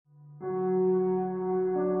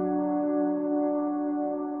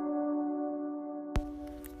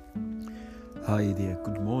Hi there,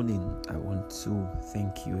 good morning. I want to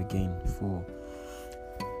thank you again for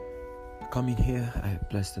coming here. I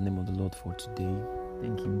bless the name of the Lord for today.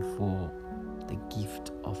 Thank Him for the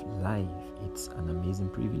gift of life. It's an amazing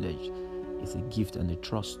privilege. It's a gift and a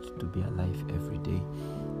trust to be alive every day.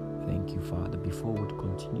 Thank you, Father. Before we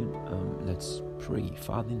continue, let's pray.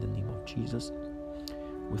 Father, in the name of Jesus,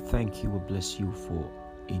 we thank you, we bless you for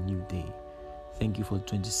a new day. Thank you for the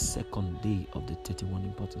 22nd day of the 31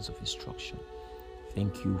 importance of instruction.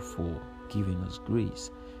 Thank you for giving us grace.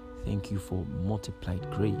 Thank you for multiplied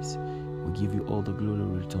grace. We give you all the glory,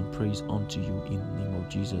 return praise unto you in the name of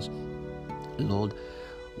Jesus. Lord,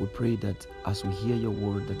 we pray that as we hear your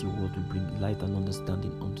word, that your word will bring light and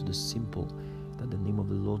understanding unto the simple, that the name of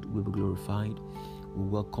the Lord will be glorified. We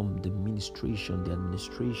welcome the ministration, the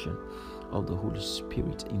administration of the Holy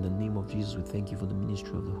Spirit. In the name of Jesus, we thank you for the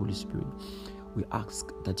ministry of the Holy Spirit. We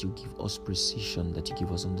ask that you give us precision, that you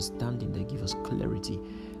give us understanding, that you give us clarity,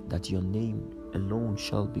 that your name alone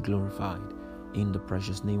shall be glorified. In the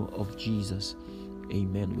precious name of Jesus,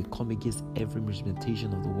 amen. We come against every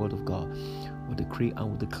misrepresentation of the word of God. We decree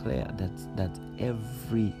and we declare that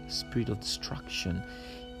every spirit of distraction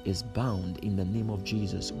is bound in the name of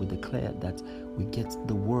Jesus. We declare that we get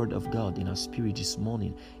the word of God in our spirit this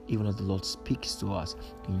morning, even as the Lord speaks to us.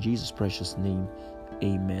 In Jesus' precious name,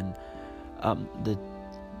 amen.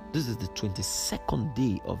 This is the 22nd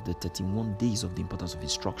day of the 31 days of the importance of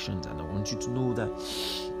instructions, and I want you to know that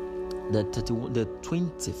the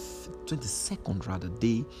 22nd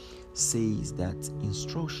day says that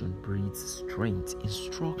instruction breeds strength.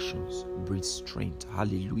 Instructions breed strength.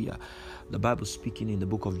 Hallelujah. The Bible speaking in the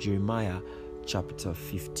book of Jeremiah chapter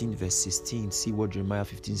 15 verse 16. See what Jeremiah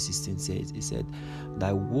 15:16 says. It said,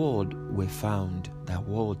 thy words were found.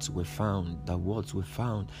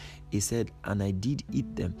 He said, and I did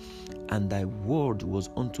eat them, and thy word was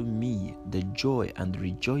unto me the joy and the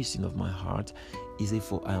rejoicing of my heart. He said,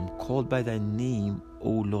 for I am called by thy name, O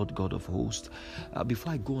Lord God of hosts.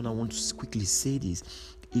 Before I go on, I want to quickly say this.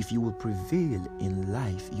 If you will prevail in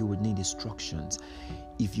life, you will need instructions.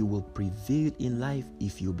 If you will prevail in life,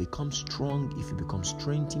 if you become strong, if you become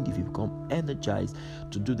strengthened, if you become energized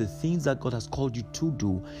to do the things that God has called you to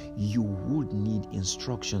do, you would need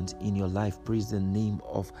instructions in your life. Praise the name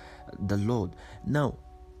of the Lord. Now,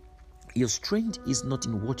 your strength is not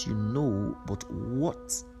in what you know, but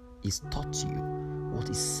what is taught you, what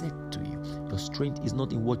is said to you. Your strength is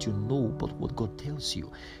not in what you know, but what God tells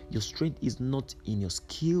you. Your strength is not in your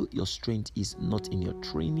skill. Your strength is not in your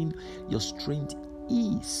training. Your strength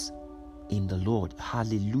is in the Lord.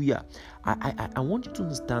 Hallelujah. I want you to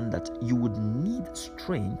understand that you would need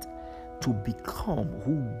strength to become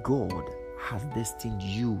who God has destined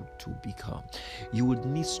you to become. You would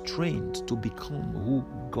need strength to become who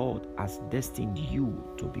God has destined you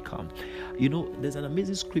to become. You know, there's an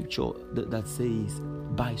amazing scripture that says,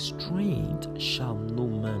 by strength shall no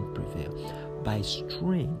man prevail. By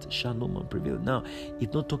strength shall no man prevail. Now,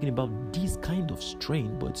 it's not talking about this kind of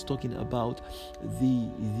strength, but it's talking about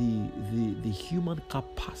the human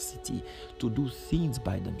capacity to do things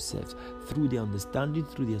by themselves, through their understanding,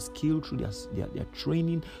 through their skill, through their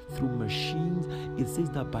training, through machines. It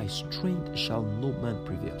says that by strength shall no man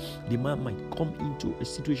prevail. The man might come into a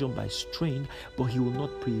situation by strength, but he will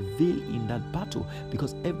not prevail in that battle,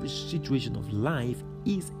 because every situation of life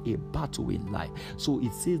is a battle in life. So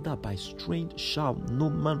it says that by strength shall no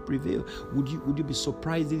man prevail. Would you be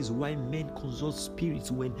surprised? This is why men consult spirits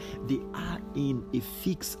when they are in a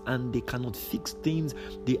fix and they cannot fix things.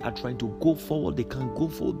 They are trying to go forward, they can't go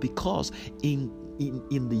forward, because in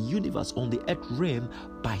the universe, on the earth realm,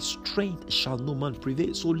 by strength shall no man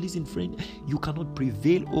prevail. So listen, friend, you cannot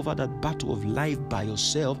prevail over that battle of life by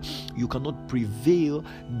yourself. You cannot prevail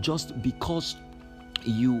just because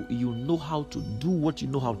you know how to do what you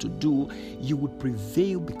know how to do. You would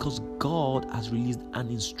prevail because God has released an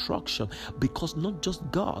instruction. Because not just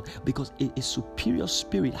God, because a superior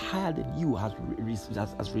spirit higher than you has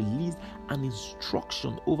released an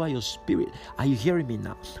instruction over your spirit. Are you hearing me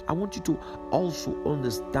now? I want you to also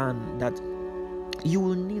understand that you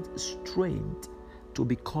will need strength to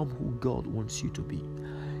become who God wants you to be.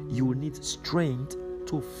 You will need strength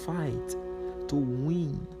to fight, to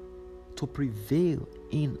win, to prevail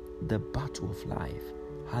in the battle of life.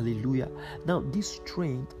 Hallelujah. Now, this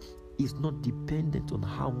strength is not dependent on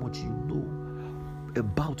how much you know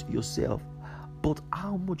about yourself, but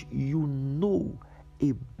how much you know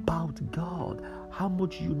about God. How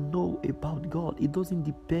much you know about God. It doesn't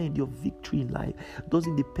depend, your victory in life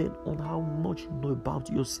doesn't depend on how much you know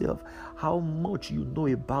about yourself, how much you know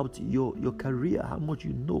about your career, how much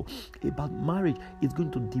you know about marriage. It's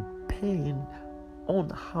going to depend on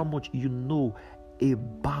how much you know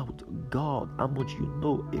about God, how much you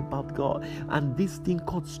know about God. And this thing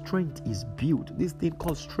called strength is built. This thing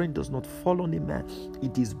called strength does not fall on a man,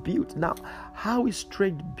 it is built. Now, how is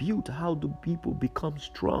strength built? How do people become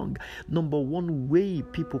strong? Number one way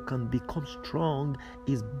people can become strong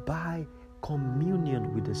is by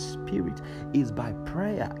communion with the Spirit, is by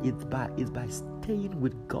prayer, it's by staying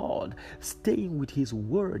with God, staying with His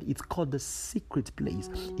Word. It's called the secret place.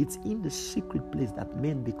 It's in the secret place that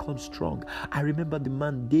men become strong. I remember the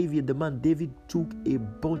man David took a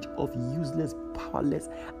bunch of useless, powerless,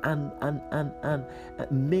 and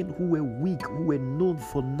men who were weak, who were known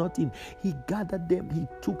for nothing. He gathered them, he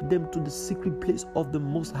took them to the secret place of the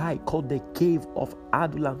Most High, called the cave of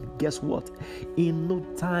Adullam. Guess what? In no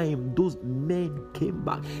time, those men came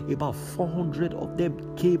back. About 400 of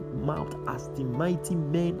them came out as the mighty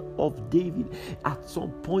men of David. At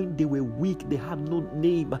some point they were weak, they had no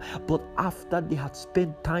name, but after they had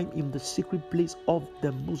spent time in the secret place of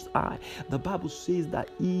the Most High, the Bible says that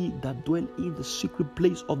he that dwell in the secret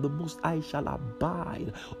place of the Most High shall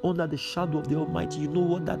abide under the shadow of the Almighty. You know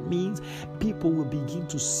what that means? People will begin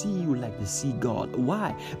to see you like they see God.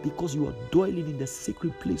 Why? Because you are dwelling in the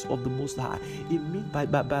secret place of the Most High. It means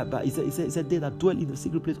it said they that dwell in the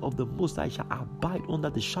secret place of the Most High shall abide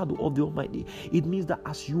under the shadow of the Almighty. It means that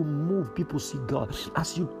as you move, people see God.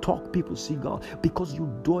 As you talk, people see God, because you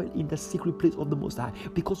dwell in the secret place of the Most High,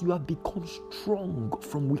 because you have become strong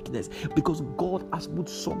from weakness, because God has put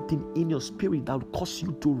something in your spirit that will cause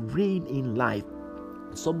you to reign in life.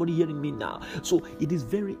 Somebody hearing me now? So it is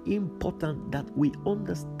very important that we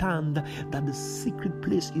understand that the secret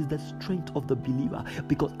place is the strength of the believer,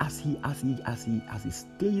 because as he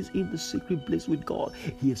stays in the secret place with God,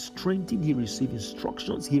 he is strengthened, he receives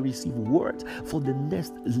instructions, he receives words for the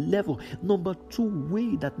next level. Number two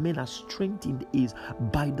way that men are strengthened is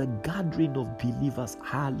by the gathering of believers.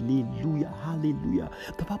 Hallelujah, hallelujah.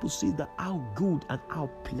 The Bible says that how good and how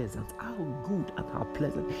pleasant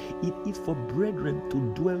it is for brethren to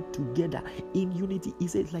dwell together in unity. He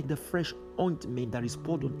says, like the fresh ointment that is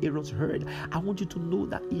poured on Aaron's head. I want you to know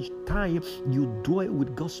that each time you dwell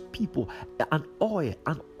with God's people, an oil,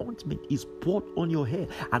 an ointment is poured on your head,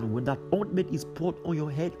 and when that ointment is poured on your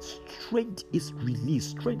head, strength is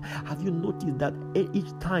released. Strength. Have you noticed that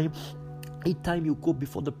each time you go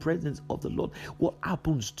before the presence of the Lord, what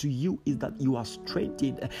happens to you is that you are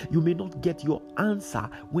strengthened. You may not get your answer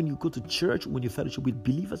when you go to church, when you fellowship with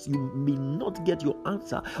believers. You may not get your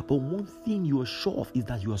answer, but one thing you are sure of is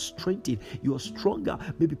that you are strengthened. You are stronger.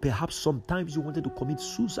 Maybe perhaps sometimes you wanted to commit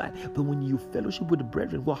suicide, but when you fellowship with the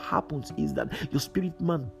brethren, what happens is that your spirit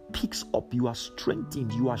man picks up. You are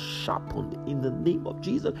strengthened. You are sharpened in the name of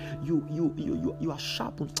Jesus. You are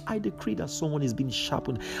sharpened. I decree that someone is being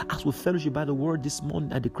sharpened as we fellowship by the word this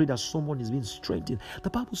morning. I decree that someone is being strengthened. The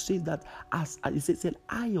Bible says that as it said,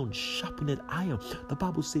 iron sharpened iron. The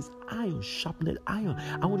Bible says iron sharpened iron.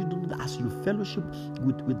 I want you to know that as you fellowship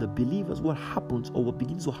with the believers, what happens or what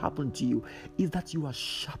begins to happen to you is that you are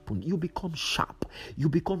sharpened. You become sharp. You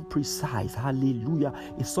become precise. Hallelujah.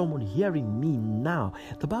 Is someone hearing me now?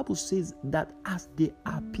 The Bible says that as they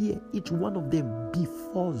appear, each one of them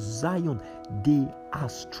before Zion, they are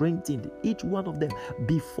strengthened. Each one of them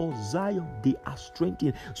before Zion, they are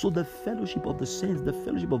strengthened. So the fellowship of the saints, the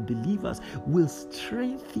fellowship of believers will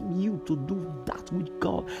strengthen you to do that which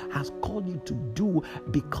God has called you to do,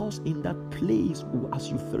 because in that place, as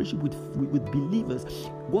you fellowship with believers,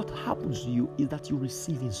 what happens to you is that you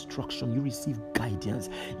receive instruction, you receive guidance.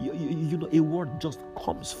 You know, a word just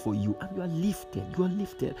comes for you and you are lifted. You are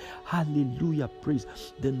lifted. Hallelujah. Praise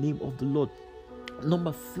the name of the Lord.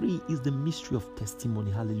 Number 3 is the mystery of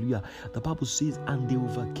testimony. Hallelujah. The Bible says, and they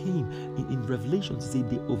overcame. In Revelation, it says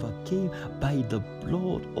they overcame by the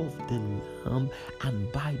blood of the Lamb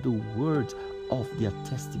and by the word of their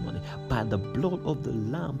testimony. By the blood of the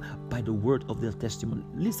Lamb, by the word of their testimony.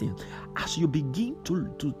 Listen, as you begin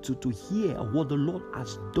to hear what the Lord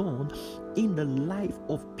has done in the life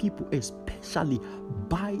of people, especially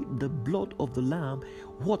by the blood of the Lamb,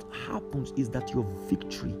 what happens is that your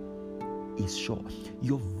victory is sure.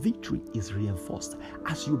 Your victory is reinforced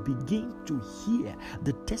as you begin to hear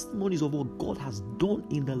the testimonies of what God has done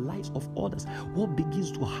in the lives of others. What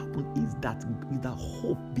begins to happen is that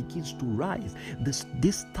hope begins to rise. This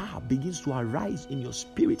star begins to arise in your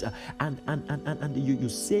spirit, and you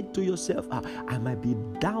said to yourself, I might be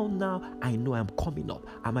down now, I know I'm coming up.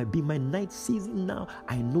 I might be my night season now,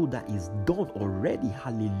 I know that is done already.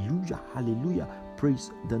 Hallelujah, hallelujah.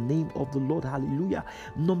 Praise the name of the Lord. Hallelujah.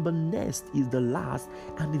 Number next is the last,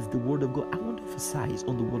 and it's the word of God. I want to emphasize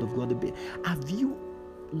on the word of God a bit. Have you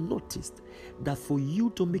noticed that for you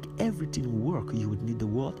to make everything work, you would need the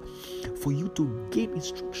word. For you to gain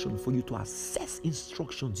instruction, for you to assess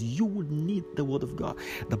instructions, you would need the word of God.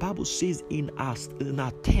 The Bible says in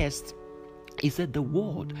our text, he said, the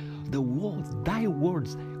words, thy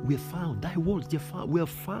words were found. Thy words were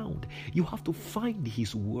found. You have to find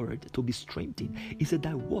his word to be strengthened. He said,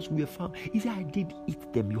 thy words were found. He said, I did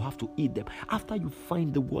eat them. You have to eat them. After you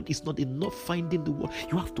find the word, it's not enough finding the word.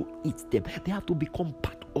 You have to eat them. They have to become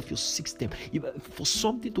part of your system. For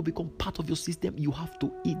something to become part of your system, you have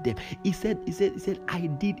to eat them. He said, I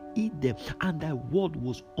did eat them, and thy word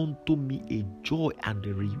was unto me a joy and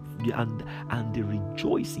the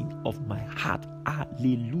rejoicing of my heart.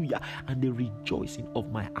 Hallelujah. And the rejoicing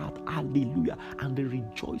of my heart. Hallelujah. And the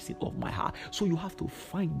rejoicing of my heart. So you have to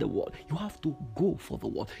find the word. You have to go for the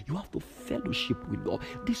word. You have to fellowship with God.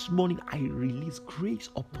 This morning I release grace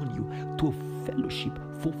upon you to fellowship,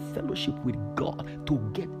 for fellowship with God,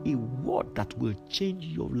 to get a word that will change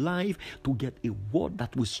your life, to get a word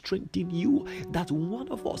that will strengthen you, that one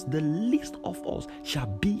of us, the least of us, shall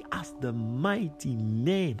be as the mighty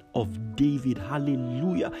men of David.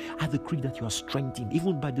 Hallelujah. I decree that you are strengthened.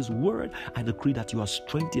 Even by this word, I decree that you are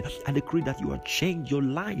strengthened. I decree that you are changed. Your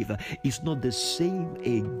life is not the same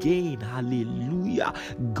again. Hallelujah.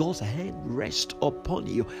 God's hand rests upon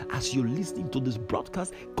you. As you're listening to this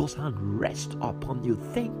broadcast, God's hand rests upon you.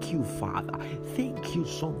 Thank you, Father. Thank you,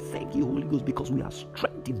 Son. Thank you, Holy Ghost, because we are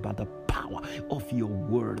strengthened by the power of your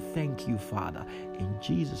word. Thank you, Father. In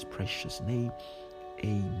Jesus' precious name,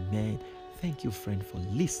 amen. Thank you, friend, for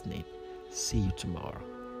listening. See you tomorrow.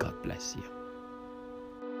 God bless you.